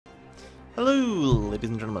Hello, ladies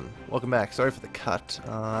and gentlemen. Welcome back. Sorry for the cut.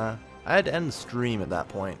 I had to end the stream at that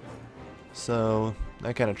point, so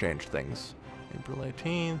that kind of changed things. April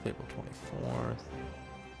 18th, April 24th,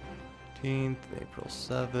 18th, April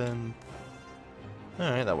 7th.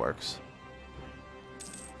 Alright, that works.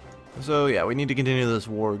 So yeah, we need to continue this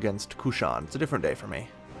war against Kushan. It's a different day for me.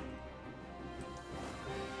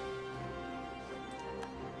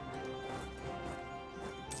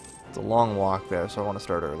 It's a long walk there, so I want to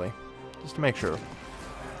start early. Just to make sure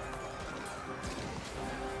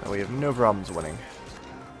that we have no problems winning.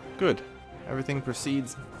 Good. Everything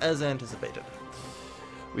proceeds as anticipated.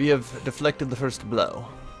 We have deflected the first blow.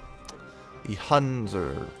 The Huns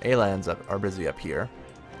or Alans are busy up here.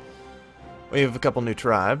 We have a couple new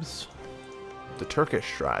tribes. The Turkish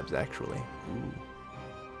tribes, actually. Ooh.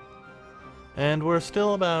 And we're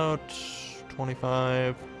still about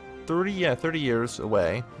 25, 30 years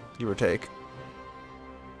away, give or take,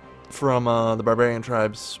 from the barbarian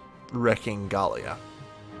tribes wrecking Gallia.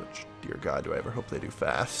 Which, dear God, do I ever hope they do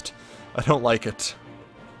fast. I don't like it.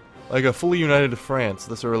 Like a fully united France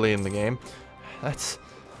this early in the game. That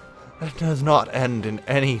does not end in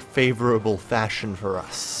any favorable fashion for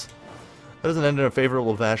us. That doesn't end in a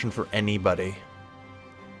favorable fashion for anybody.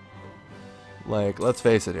 Like, let's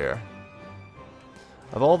face it here.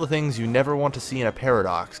 Of all the things you never want to see in a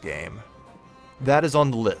Paradox game, that is on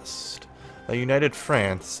the list. A united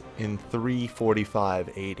France in 345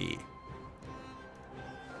 AD.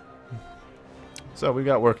 So we've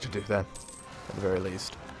got work to do then, at the very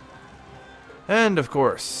least. And of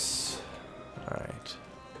course, alright,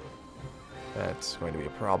 that's going to be a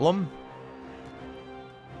problem.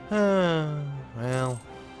 Well,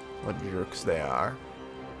 what jerks they are.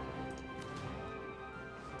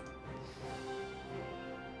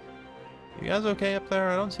 You guys okay up there?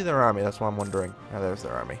 I don't see their army, that's why I'm wondering. Oh, there's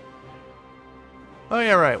their army. Oh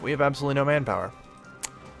yeah, right, we have absolutely no manpower.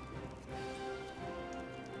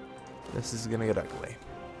 This is gonna get ugly.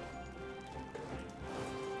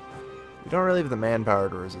 We don't really have the manpower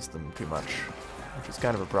to resist them too much, which is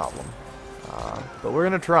kind of a problem. But we're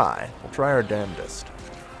gonna try. We'll try our damnedest.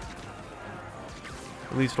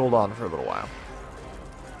 At least hold on for a little while.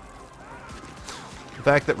 The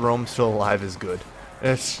fact that Rome's still alive is good.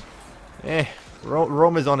 It's...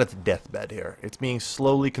 Rome is on its deathbed here. It's being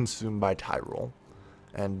slowly consumed by Tyrol.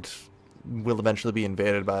 And will eventually be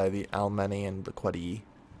invaded by the Alemanni and the Quadi.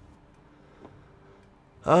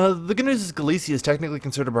 The good news is Galicia is technically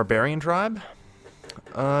considered a barbarian tribe.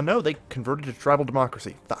 No, they converted to tribal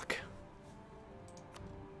democracy. Fuck.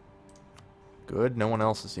 Good, no one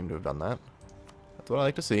else has seemed to have done that. That's what I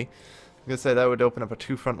like to see. I was gonna say that would open up a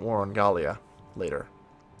two-front war on Gallia later.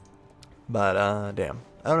 But, damn.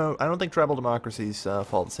 I don't know, I don't think tribal democracies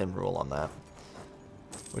follow the same rule on that.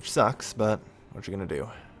 Which sucks, but what you gonna do?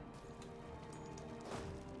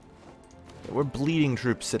 Yeah, we're bleeding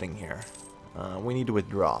troops sitting here. We need to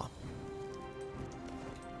withdraw.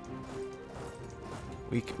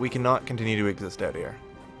 We cannot continue to exist out here.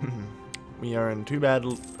 We are in too bad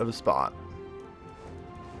of a spot.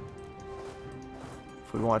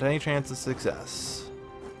 If we want any chance of success,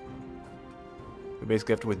 we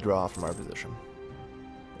basically have to withdraw from our position.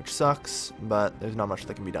 Which sucks, but there's not much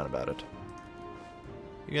that can be done about it.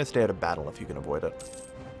 You guys stay out of battle if you can avoid it.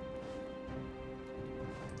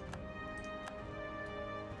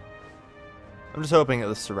 I'm just hoping that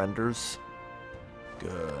this surrenders.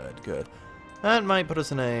 Good, good. That might put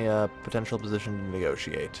us in a potential position to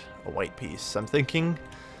negotiate a white peace. I'm thinking...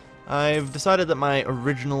 I've decided that my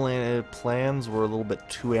original plans were a little bit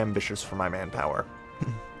too ambitious for my manpower.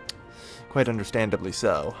 Quite understandably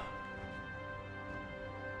so.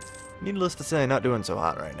 Needless to say, not doing so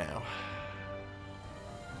hot right now.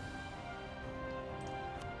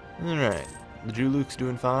 Alright, the Juluk's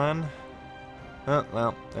doing fine. Oh,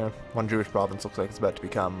 well, one Jewish province looks like it's about to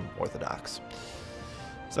become Orthodox.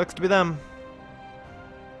 Sucks to be them.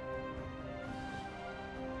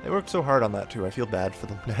 They worked so hard on that too, I feel bad for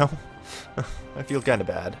them now. I feel kind of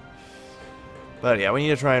bad. But yeah, we need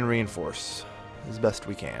to try and reinforce as best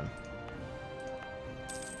we can.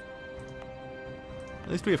 At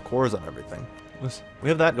least we have cores on everything. We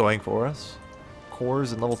have that going for us.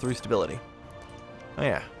 Cores and level 3 stability. Oh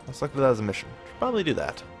yeah, let's look at that as a mission. Should probably do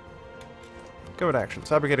that. Covert actions.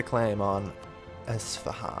 Fabricate a claim on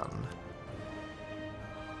Esfahan.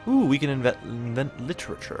 Ooh, we can invent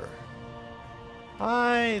literature.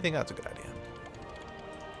 I think that's a good idea.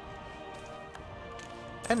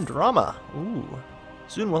 And drama. Ooh.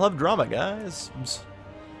 Soon we'll have drama, guys.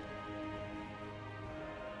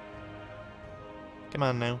 Come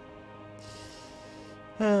on now.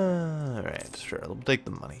 Alright, sure, we'll take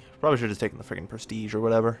the money. Probably should have taken the friggin' prestige or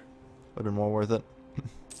whatever. Would have been more worth it.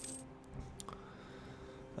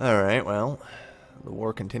 Alright, well, the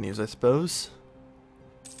war continues, I suppose.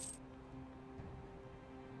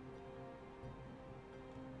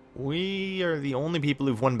 We are the only people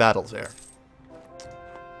who've won battles there.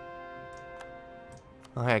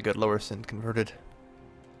 Oh, yeah, good. Lower Sind converted.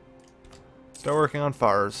 Start working on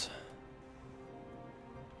Fars.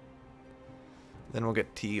 Then we'll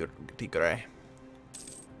get Tigray.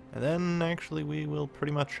 And then, actually, we will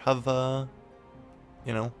pretty much have,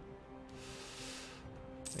 you know...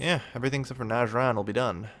 Yeah, everything except for Najran will be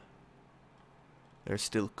done. There's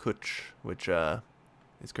still Kuch, which,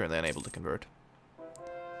 is currently unable to convert.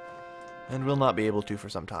 And will not be able to for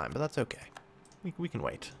some time, but that's okay. We can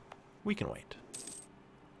wait. We can wait.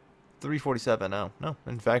 347, no. No,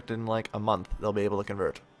 in fact, in like a month, they'll be able to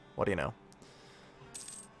convert. What do you know?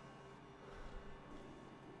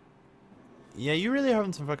 Yeah, you really are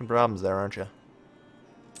having some fucking problems there, aren't you?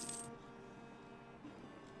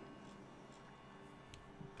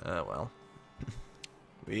 Well.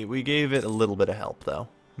 We gave it a little bit of help, though.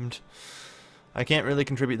 I can't really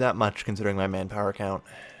contribute that much, considering my manpower count.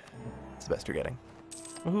 It's the best you're getting.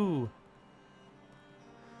 Woohoo!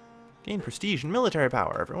 Gain prestige and military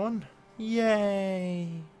power, everyone. Yay!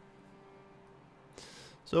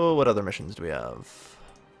 So, what other missions do we have?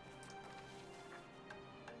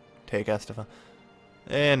 Take Estefan.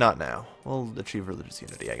 Not now. We'll achieve religious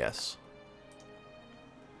unity, I guess.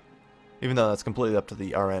 Even though that's completely up to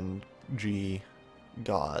the RNG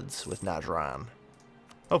gods with Najran.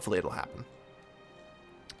 Hopefully it'll happen.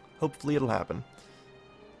 Hopefully it'll happen.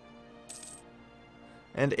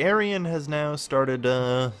 And Aryan has now started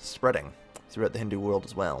spreading throughout the Hindu world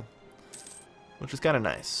as well, which is kind of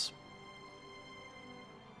nice.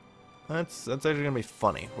 That's actually going to be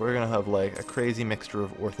funny. We're going to have like a crazy mixture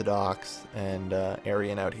of Orthodox and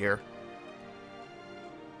Aryan out here.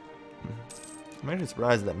 I'm actually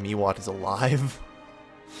surprised that Miwat is alive.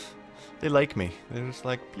 They like me. They're just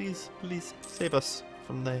like, please, please, save us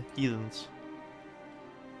from the heathens.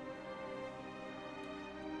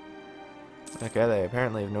 Okay, they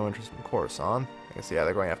apparently have no interest in Khorasan. I guess, yeah,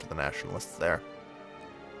 they're going after the nationalists there.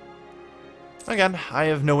 Again, I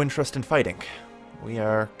have no interest in fighting. We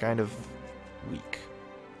are kind of weak.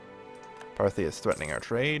 Parthia is threatening our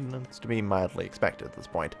trade, and it's to be mildly expected at this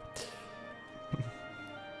point.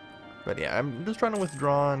 But yeah, I'm just trying to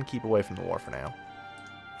withdraw and keep away from the war for now.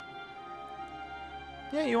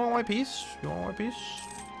 Yeah, you want white peace? You want white peace?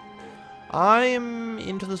 I am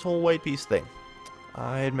into this whole white peace thing.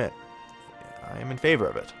 I admit. I am in favor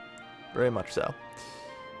of it. Very much so.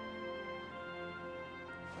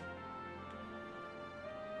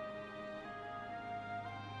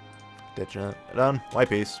 Ditching it. Done. White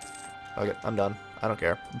peace. Okay, I'm done. I don't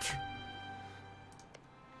care.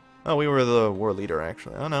 Oh, we were the war leader,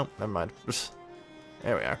 actually. Oh, no. Never mind.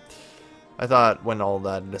 There we are. I thought when all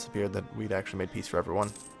that disappeared that we'd actually made peace for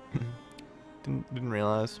everyone. Didn't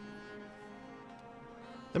realize.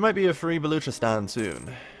 There might be a free Baluchistan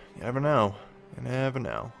soon. You never know. You never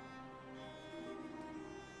know.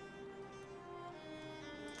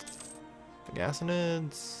 The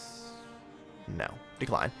Gassanids? No.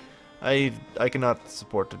 Decline. I cannot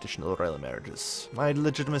support additional royal marriages. My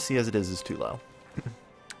legitimacy as it is too low.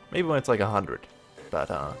 Maybe when it's like 100. But,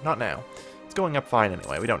 not now. It's going up fine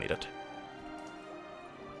anyway. We don't need it.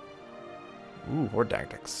 Ooh, horde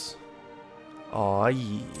tactics. Aw,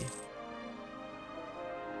 yee.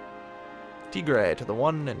 Tigray to the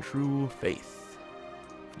one and true faith.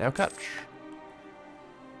 Now Kutch.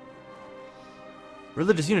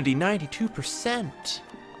 Religious unity, 92%.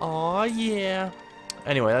 Aw, yeah.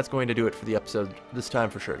 Anyway, that's going to do it for the episode this time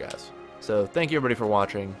for sure, guys. So, thank you everybody for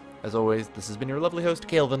watching. As always, this has been your lovely host,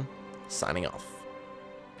 Calvin, signing off.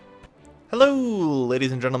 Hello,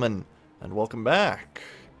 ladies and gentlemen, and welcome back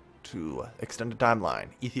to Extended Timeline,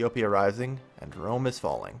 Ethiopia Rising, and Rome is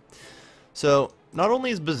Falling. So, not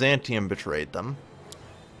only has Byzantium betrayed them,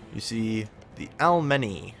 you see, the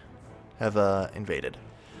Almeni have invaded.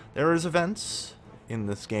 There is events in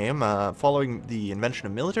this game following the invention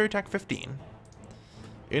of Military Tech 15,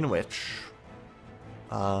 in which,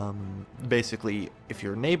 basically, if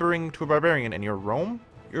you're neighboring to a barbarian and you're Rome,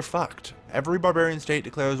 you're fucked. Every barbarian state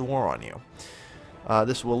declares war on you.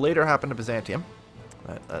 This will later happen to Byzantium.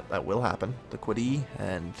 That will happen. The Quadi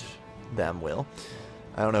and them will.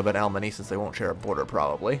 I don't know about Almeni since they won't share a border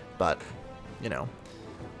probably, but, you know.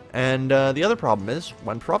 And the other problem is,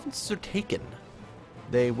 when provinces are taken,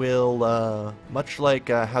 they will, much like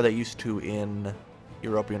how they used to in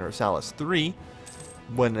Europa Universalis 3,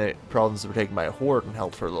 when the provinces were taken by a horde and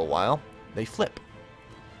held for a little while, they flip.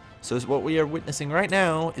 So what we are witnessing right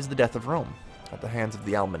now is the death of Rome. at the hands of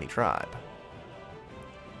the Alemanni tribe.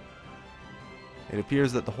 It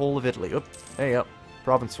appears that the whole of Italy... Oop, hey, up.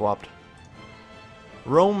 Province swapped.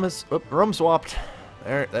 Rome has... Oop, Rome swapped.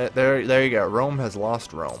 There you go. Rome has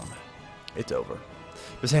lost Rome. It's over.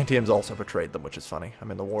 Byzantium's also betrayed them, which is funny.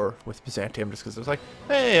 I'm in the war with Byzantium just because it was like,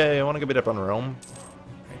 hey, I want to get beat up on Rome.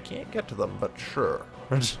 I can't get to them, but sure.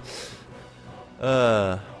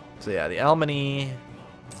 So yeah, the Alemanni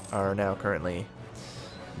are now currently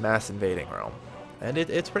mass invading Rome. And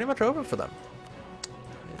it's pretty much over for them.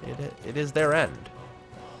 It is their end.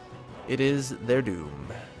 It is their doom,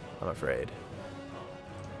 I'm afraid.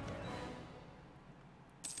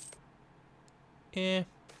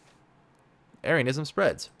 Arianism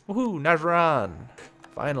spreads. Woohoo, Najran!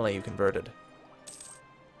 Finally, you converted.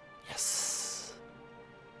 Yes!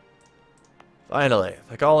 Finally,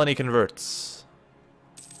 the colony converts.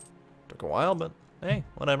 Took a while, but hey,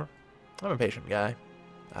 whatever. I'm a patient guy.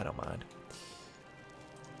 I don't mind.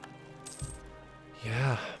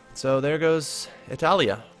 Yeah, so there goes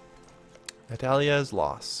Italia. Italia is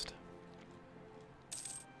lost.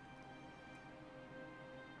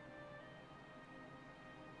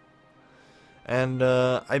 And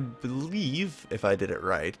I believe, if I did it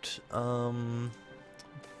right, yeah, I'm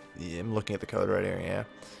looking at the code right here,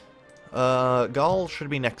 yeah. Gaul should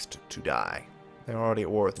be next to die. They're already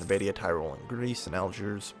at war with Nabatea, Tyrol, and Greece, and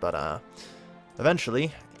Algiers, but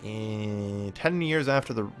eventually, 10 years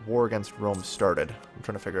after the war against Rome started, I'm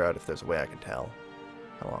trying to figure out if there's a way I can tell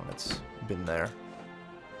how long it's been there.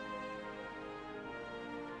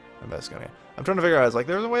 I'm trying to figure out, like,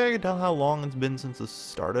 there's a way I can tell how long it's been since this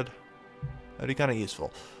started. That'd be kind of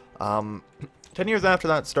useful. 10 years after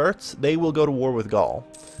that starts, they will go to war with Gaul.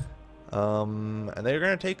 And they're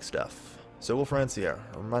going to take stuff. So will Francia,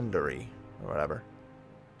 or Mundari, or whatever.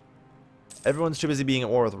 Everyone's too busy being at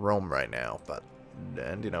war with Rome right now, but...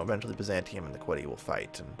 And, you know, eventually Byzantium and the Quadi will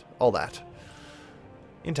fight, and all that.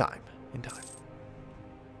 In time. In time.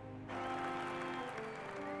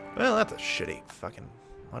 Well, that's a shitty fucking...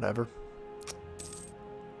 whatever.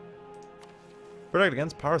 Protect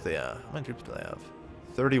against Parthia. How many troops do they have?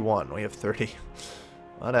 31. We have 30.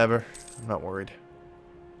 Whatever. I'm not worried.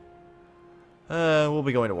 We'll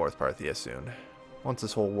be going to war with Parthia soon. Once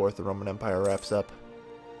this whole war with the Roman Empire wraps up.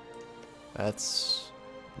 That's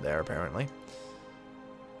there, apparently.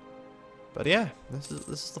 But yeah, this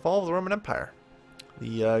is the fall of the Roman Empire.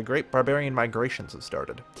 The great barbarian migrations have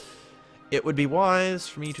started. It would be wise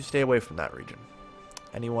for me to stay away from that region.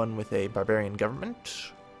 Anyone with a barbarian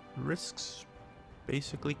government risks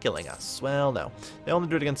basically killing us. Well, no. They only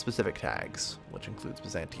do it against specific tags, which includes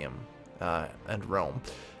Byzantium and Rome.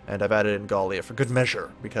 And I've added in Gallia for good measure,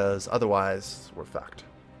 because otherwise we're fucked.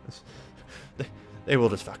 They will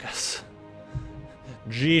just fuck us.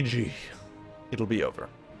 GG. It'll be over.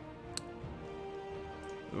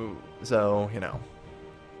 Ooh, so, you know,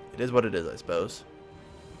 it is what it is, I suppose.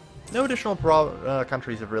 No additional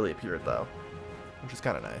countries have really appeared, though, which is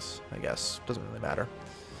kind of nice, I guess. Doesn't really matter.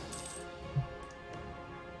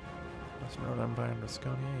 Western Roman Empire and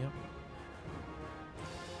Rasconia, yep.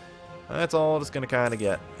 That's all just going to kind of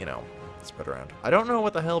get, you know, spread around. I don't know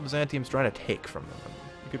what the hell Byzantium's trying to take from them.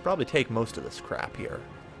 You could probably take most of this crap here.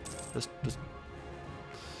 Just...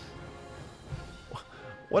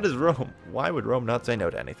 What is Rome? Why would Rome not say no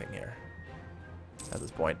to anything here? At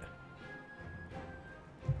this point.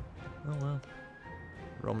 Oh well.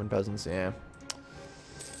 Roman peasants, yeah.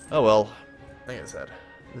 Oh well. Like I said,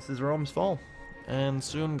 this is Rome's fall. And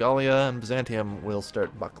soon Gallia and Byzantium will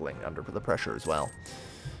start buckling under the pressure as well.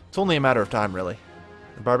 It's only a matter of time, really.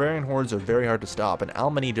 The barbarian hordes are very hard to stop, and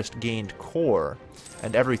Alemanni just gained core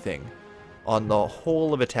and everything on the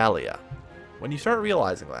whole of Italia. When you start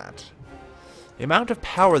realizing that, the amount of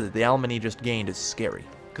power that the Alemanni just gained is scary.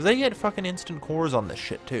 Because they get fucking instant cores on this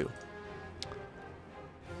shit, too.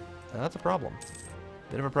 And that's a problem.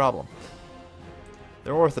 Bit of a problem.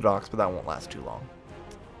 They're Orthodox, but that won't last too long.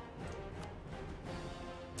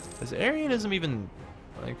 Has Arianism even,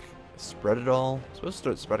 like, spread at all? It's supposed to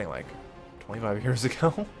start spreading, like, 25 years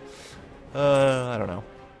ago? I don't know.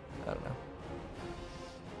 I don't know.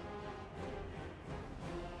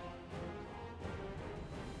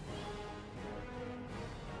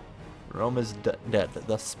 Rome is dead.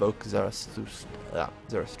 Thus spoke Zarathustra.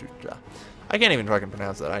 Zarathustra. I can't even fucking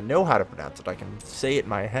pronounce that. I know how to pronounce it. I can say it in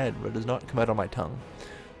my head, but it does not come out on my tongue.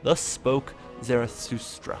 Thus spoke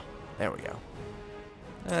Zarathustra. There we go.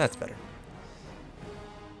 That's better.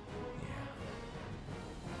 Yeah.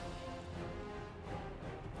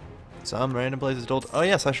 Some random places told. Oh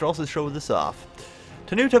yes, I should also show this off.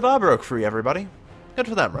 Tenuta broke free, everybody. Good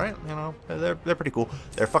for them, right? You know, they're pretty cool.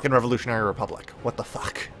 They're fucking revolutionary republic. What the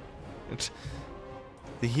fuck?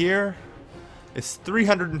 The year is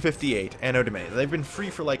 358 Anno Domini. They've been free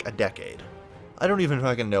for like a decade. I don't even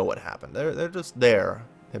fucking know what happened. They're just there.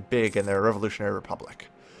 They're big and they're a revolutionary republic.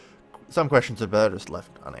 Some questions are better just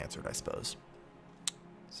left unanswered, I suppose.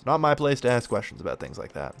 It's not my place to ask questions about things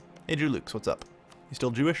like that. Hey, Drew Lukes, what's up? You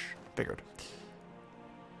still Jewish? Figured.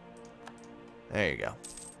 There you go.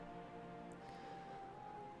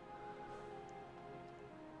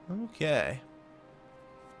 Okay.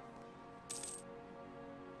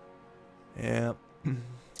 Yeah.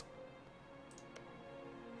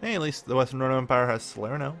 Hey, at least the Western Roman Empire has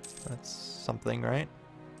Salerno. That's something, right?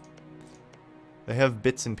 They have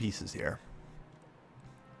bits and pieces here.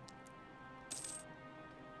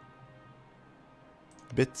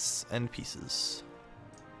 Bits and pieces.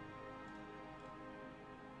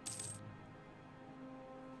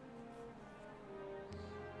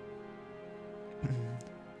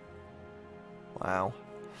 Wow.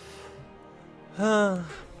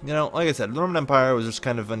 You know, like I said, the Roman Empire was just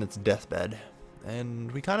kind of on its deathbed.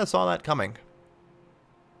 And we kind of saw that coming.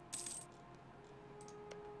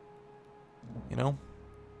 You know?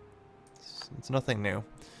 It's nothing new.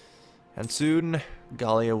 And soon,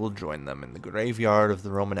 Gallia will join them in the graveyard of the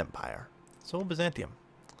Roman Empire. So will Byzantium.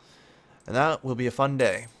 And that will be a fun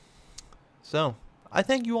day. So, I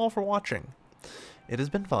thank you all for watching. It has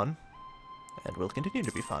been fun. And will continue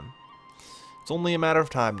to be fun. It's only a matter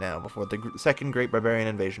of time now before the second Great Barbarian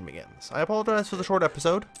Invasion begins. I apologize for the short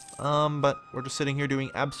episode, but we're just sitting here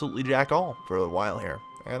doing absolutely jack all for a while here.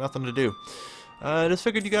 I got nothing to do. I just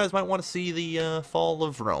figured you guys might want to see the fall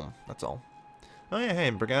of Rome, that's all. Oh yeah,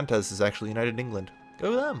 hey, Brigantes is actually united England.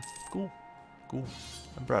 Go them. Cool. Cool.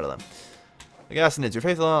 I'm proud of them. The Gassanids, your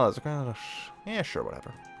faithful allies. Yeah, sure,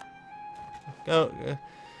 whatever. Go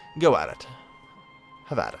at it.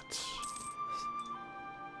 Have at it.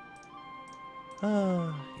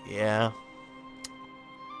 Yeah.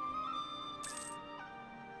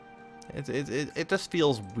 It just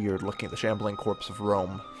feels weird looking at the shambling corpse of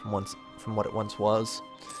Rome from what it once was.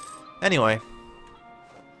 Anyway,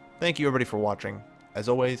 thank you everybody for watching. As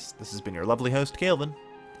always, this has been your lovely host, Calvin,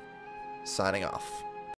 signing off.